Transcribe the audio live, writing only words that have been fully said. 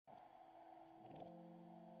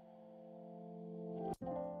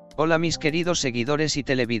Hola mis queridos seguidores y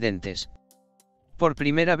televidentes. Por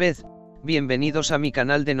primera vez, bienvenidos a mi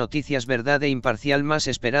canal de noticias verdad e imparcial más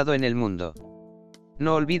esperado en el mundo.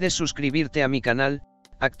 No olvides suscribirte a mi canal,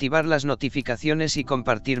 activar las notificaciones y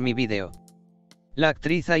compartir mi vídeo. La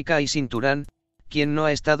actriz Ayça Ayşin Turan, quien no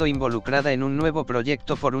ha estado involucrada en un nuevo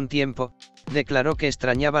proyecto por un tiempo, declaró que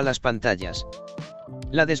extrañaba las pantallas.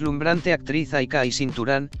 La deslumbrante actriz Ayça Ayşin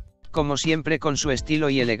Turan, como siempre con su estilo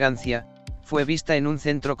y elegancia, fue vista en un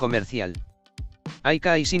centro comercial.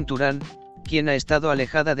 Ayça Ayşin Turan, quien ha estado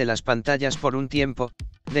alejada de las pantallas por un tiempo,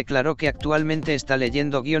 declaró que actualmente está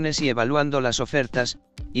leyendo guiones y evaluando las ofertas,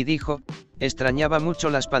 y dijo, extrañaba mucho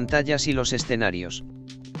las pantallas y los escenarios.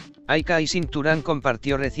 Ayça Ayşin Turan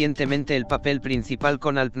compartió recientemente el papel principal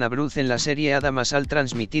con Alp Navruz en la serie Hada Masal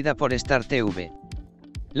transmitida por Star TV.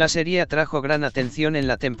 La serie atrajo gran atención en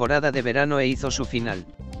la temporada de verano e hizo su final.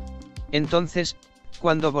 Entonces,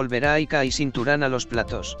 ¿cuándo volverá Ayça Ayşin Turan a los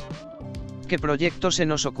platos? ¿Qué proyecto se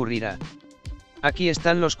nos ocurrirá? Aquí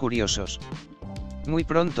están los curiosos. Muy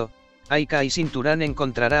pronto, Ayça Ayşin Turan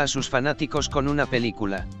encontrará a sus fanáticos con una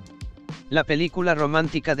película. La película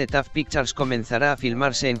romántica de TAF Pictures comenzará a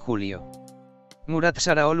filmarse en julio. Murat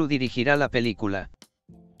Saraoğlu dirigirá la película.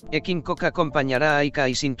 Ekin Koç acompañará a Ayça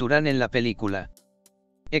Ayşin Turan en la película.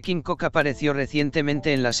 Ekin Koç apareció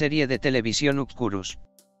recientemente en la serie de televisión Upkurus.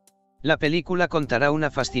 La película contará una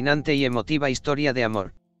fascinante y emotiva historia de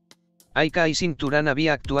amor. Ayça Ayşin Turan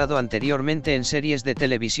había actuado anteriormente en series de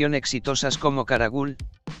televisión exitosas como Karagül,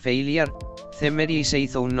 Failure, Cemeri y Se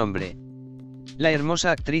hizo un nombre. La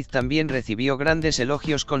hermosa actriz también recibió grandes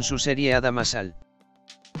elogios con su serie Hada Masal.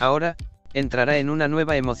 Ahora, entrará en una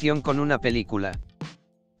nueva emoción con una película.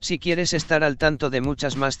 Si quieres estar al tanto de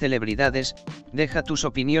muchas más celebridades, deja tus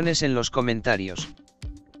opiniones en los comentarios.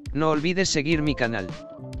 No olvides seguir mi canal.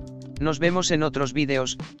 Nos vemos en otros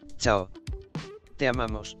vídeos, chao. Te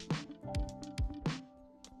amamos.